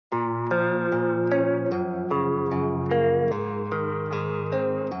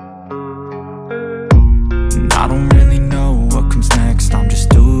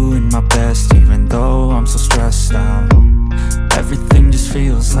I'm so stressed out. Everything just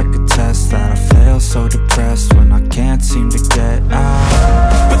feels like a test that I fail, so depressed when I can't seem to get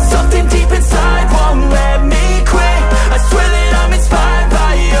out. But something deep inside won't let me quit. I swear that I'm inspired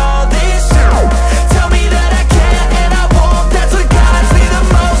by all this shit. Tell me that I can't and I won't, that's what guides me the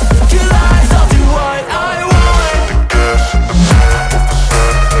most. Your lies, I'll do what I want.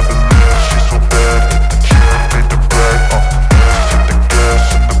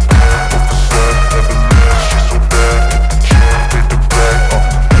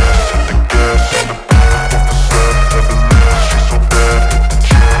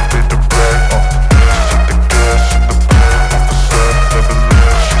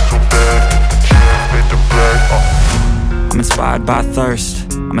 Inspired by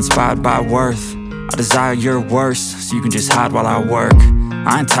thirst, I'm inspired by worth. I desire your worst, so you can just hide while I work.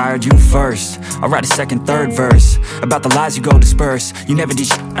 I ain't tired, you first. I'll write a second, third verse about the lies you go disperse. You never did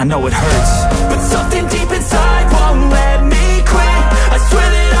shit, I know it hurts. But something deep inside won't let me quit. I swear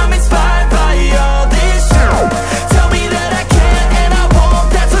that I'm inspired by all this shit. Tell me that I can't and I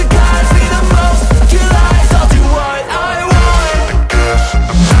won't, that's what guides me the most. Your lies, I'll do what I want.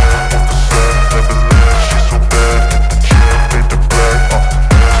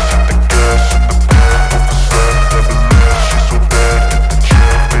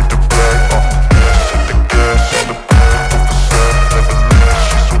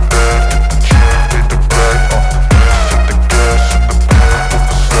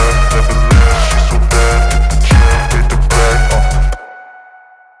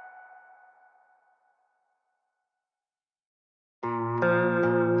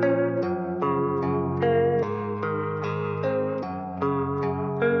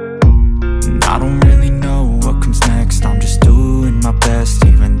 I don't really know what comes next. I'm just doing my best,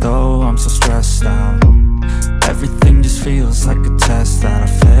 even though I'm so stressed out. Everything just feels like a test that I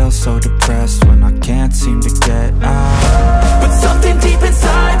fail, so depressed when I can't seem to get out. But something deep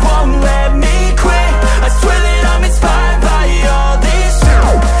inside won't let me quit. I swear that I'm inspired by all this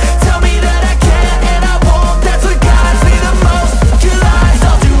shit. Tell me that I can't and I won't, that's what guides me the most. Your lies,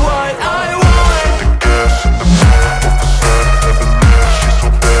 I'll do what I want.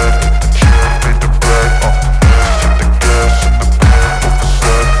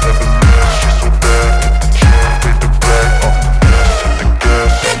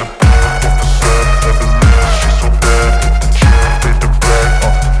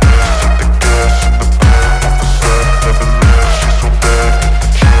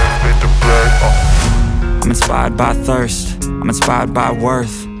 Inspired by thirst, I'm inspired by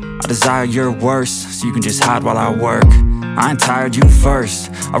worth. I desire your worst, so you can just hide while I work. I ain't tired, you first.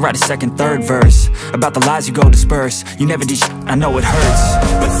 I'll write a second, third verse about the lies you go disperse. You never did shit, I know it hurts.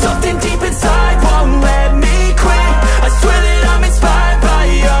 But something deep inside won't let me quit. I swear that I'm inspired by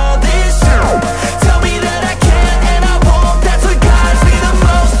all this shit. Tell me that I can't and I won't, that's what guides me the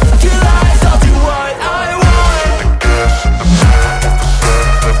most. Your lies, I'll do what I want.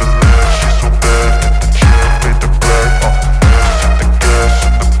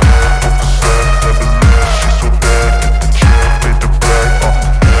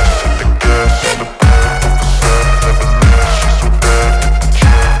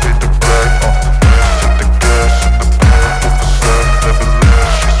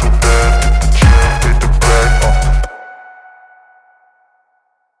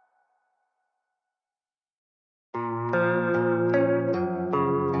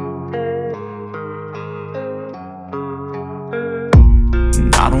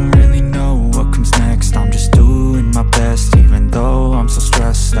 I don't really know what comes next. I'm just doing my best, even though I'm so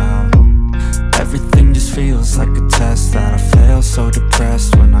stressed out. Everything just feels like a test that I fail, so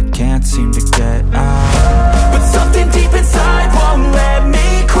depressed when I can't seem to get out. But something deep inside won't let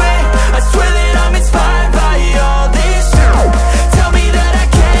me quit. I swear that I'm inspired by all this shit. Tell me that I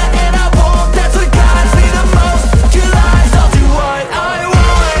can't and I won't, that's what guides me the most. Your lies, I'll do what I want.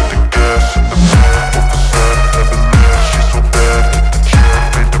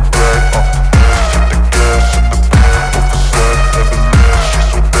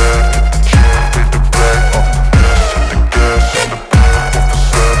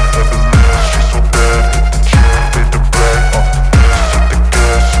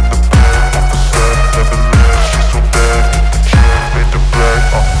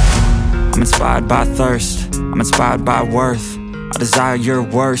 I'm inspired by thirst, I'm inspired by worth. I desire your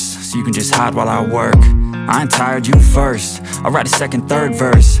worst, so you can just hide while I work. I ain't tired, you first. I'll write a second, third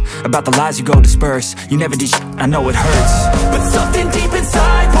verse about the lies you go disperse. You never did shit, I know it hurts. But something deep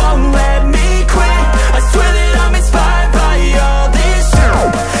inside won't let me quit. I swear that I'm inspired by all this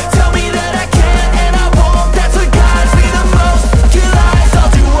shit. Tell me that I can't and I won't, that's what guides me the most. Your lies,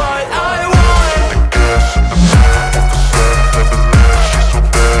 I'll do what I want.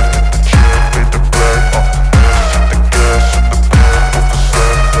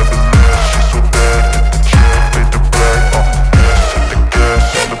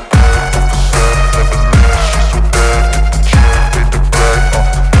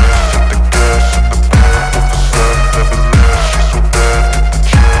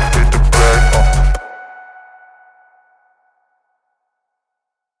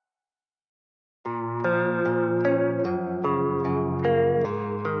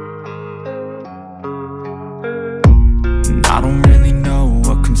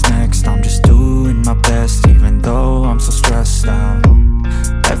 stressed out.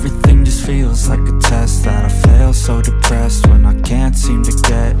 Everything just feels like a test that I fail, so depressed when I can't seem to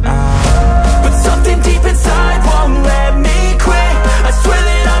get out. But something deep inside won't let me quit. I swear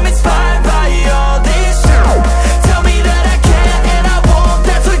that I'm inspired by all this shit. Tell me that I can't and I won't.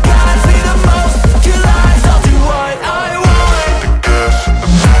 That's what guides me the most. Your lies, I'll do what I want.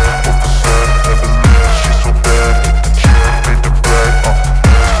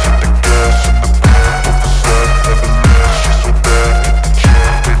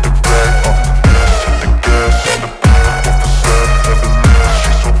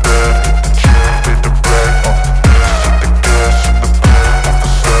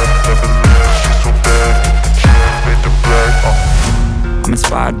 I'm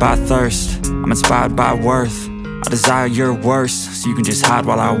inspired by thirst, I'm inspired by worth. I desire your worst, so you can just hide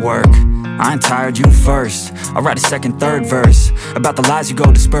while I work. I ain't tired, you first. I'll write a second, third verse about the lies you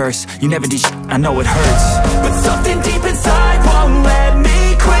go disperse. You never did shit, I know it hurts. But something deep inside won't let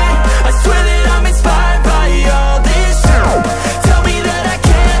me quit. I swear that I'm inspired by all this shit. Tell me that I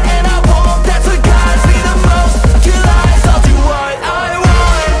can't and I won't. That's what guides me the most. Your lies, I'll do what I want.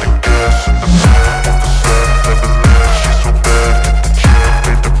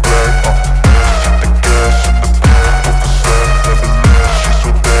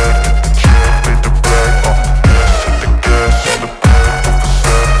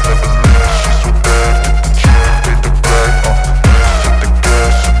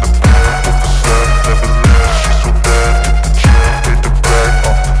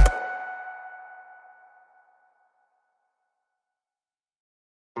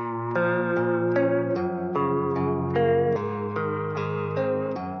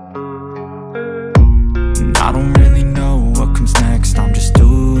 I don't really know what comes next. I'm just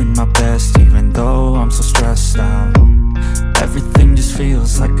doing my best, even though I'm so stressed out. Everything just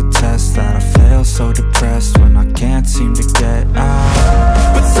feels like a test that I fail, so depressed when I can't seem to get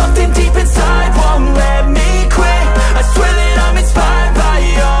out. But something deep inside won't let me quit. I swear that I'm inspired by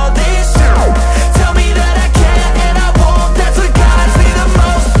all this shit. Tell me that I can't and I won't. That's what guides me the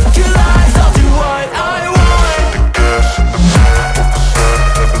most. Your lies, I'll do what I want.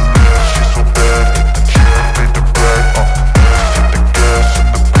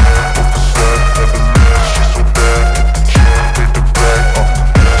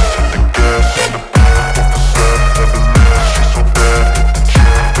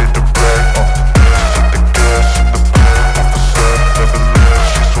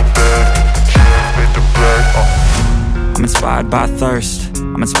 I'm inspired by thirst,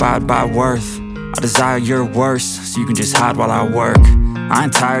 I'm inspired by worth. I desire your worst, so you can just hide while I work. I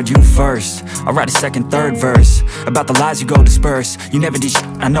ain't tired, you first. I'll write a second, third verse about the lies you go disperse. You never did shit,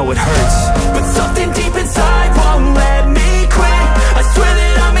 I know it hurts. But something deep inside won't let me quit. I swear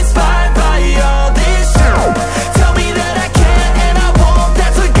that I'm inspired by all this shit. Tell me that I can't and I won't.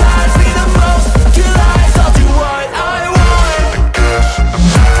 That's what guides me the most. Your lies, I'll do what I want.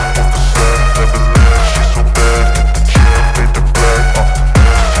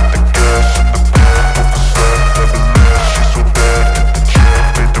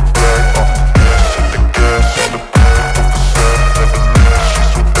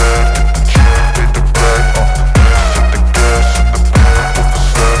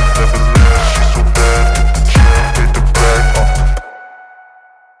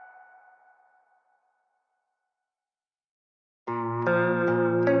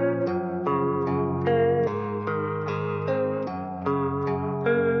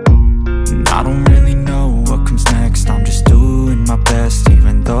 I don't really know what comes next. I'm just doing my best,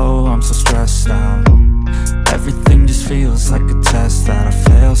 even though I'm so stressed out. Everything just feels like a test that I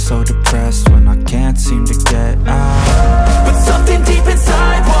fail, so depressed when